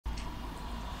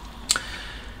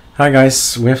Hi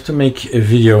guys, we have to make a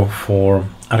video for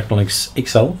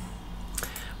ArcoLinuxXL,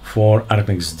 for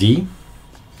ArcoLinuxD,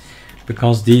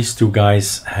 because these two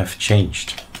guys have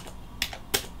changed.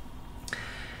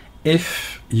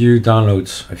 If you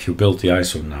build the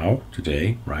ISO now,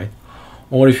 today, right?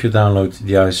 Or if you download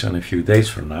the ISO in a few days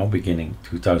from now, beginning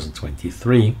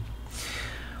 2023,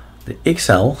 the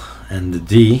XL and the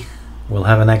D will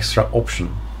have an extra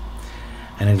option.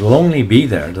 And it will only be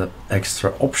there, that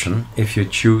extra option, if you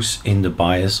choose in the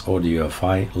BIOS or the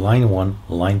UEFI line 1,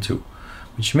 line 2,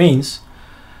 which means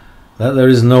that there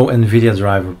is no NVIDIA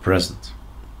driver present.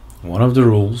 One of the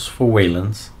rules for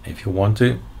Wayland, if you want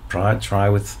to try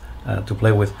to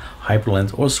play with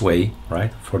Hyprland or Sway,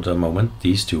 right, for the moment,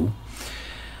 these two,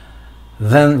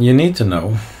 then you need to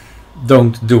know,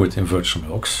 don't do it in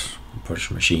VirtualBox,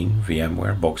 virtual machine,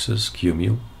 VMware, boxes,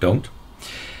 QEMU, don't.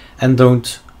 And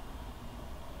don't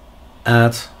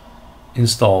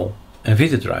install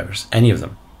NVIDIA drivers, any of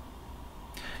them.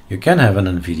 You can have an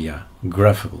NVIDIA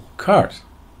graphical card.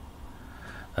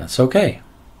 That's okay.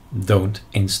 Don't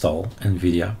install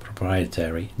NVIDIA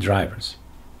proprietary drivers.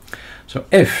 So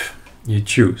if you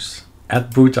choose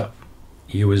at bootup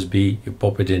USB, you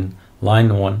pop it in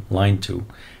line 1, line 2.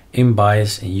 In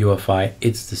BIOS, in UEFI,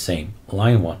 it's the same,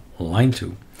 line 1, line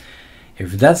 2.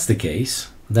 If that's the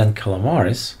case, then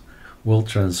Calamares will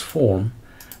transform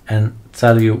and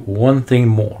tell you one thing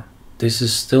more. This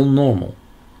is still normal,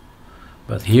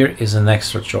 but here is an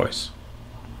extra choice.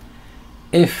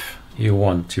 If you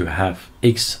want to have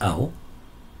XL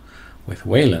with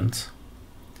Wayland,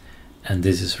 and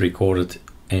this is recorded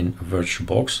in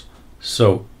VirtualBox,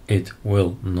 so it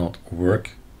will not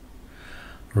work.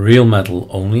 Real metal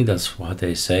only, that's what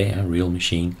they say, a real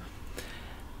machine.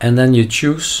 And then you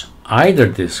choose either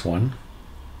this one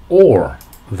or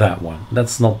that one.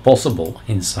 That's not possible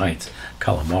inside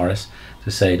Calamares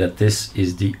to say that this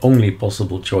is the only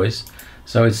possible choice.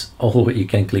 So it's you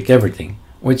can click everything,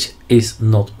 which is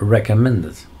not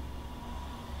recommended.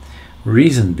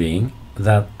 Reason being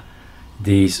that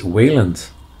these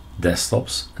Wayland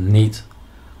desktops need,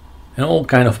 in all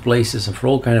kind of places and for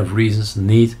all kind of reasons,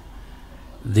 need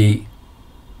the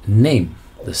name,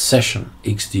 the session,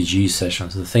 XDG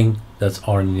sessions, the thing that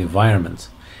are in the environment.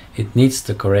 It needs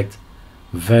the correct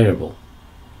variable,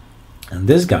 and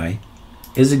this guy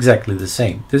is exactly the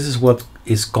same. This is what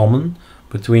is common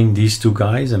between these two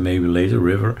guys, and maybe later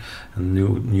River and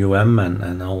New M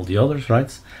and all the others,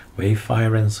 right?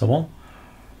 Wavefire and so on.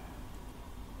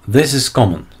 This is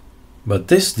common, but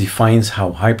this defines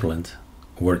how Hyprland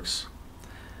works,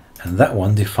 and that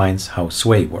one defines how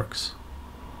Sway works.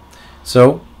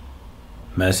 So,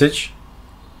 message,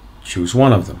 choose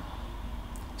one of them.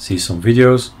 See some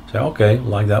videos, say okay,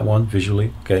 like that one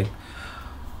visually, okay.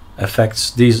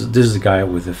 Effects, this is the guy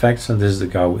with effects and this is the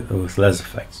guy with less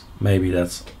effects. Maybe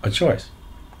that's a choice.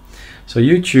 So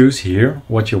you choose here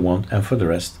what you want, and for the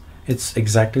rest it's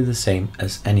exactly the same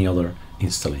as any other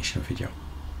installation video.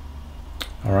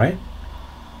 Alright,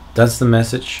 that's the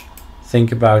message.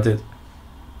 Think about it.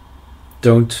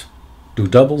 Don't do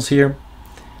doubles here.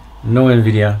 No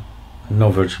NVIDIA,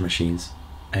 no virtual machines,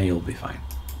 and you'll be fine.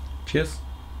 Cheers.